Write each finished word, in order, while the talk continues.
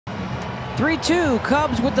3-2,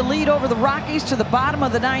 Cubs with the lead over the Rockies. To the bottom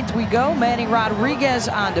of the ninth we go. Manny Rodriguez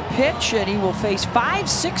on to pitch, and he will face 5,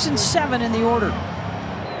 6, and 7 in the order.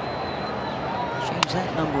 Change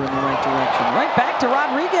that number in the right direction. Right back to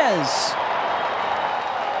Rodriguez.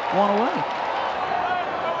 1 away.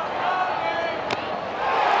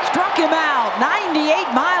 Struck him out.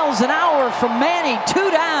 98 miles an hour from Manny.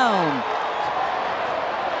 2 down.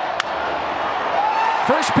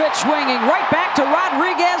 First pitch swinging, right back to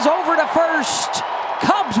Rodriguez, over to first.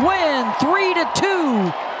 Cubs win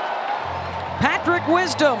 3-2. Patrick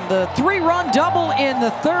Wisdom, the 3-run double in the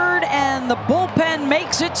third, and the bullpen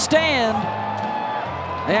makes it stand.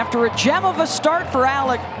 After a gem of a start for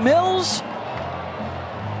Alec Mills,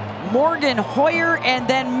 Morgan Hoyer, and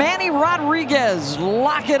then Manny Rodriguez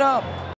lock it up.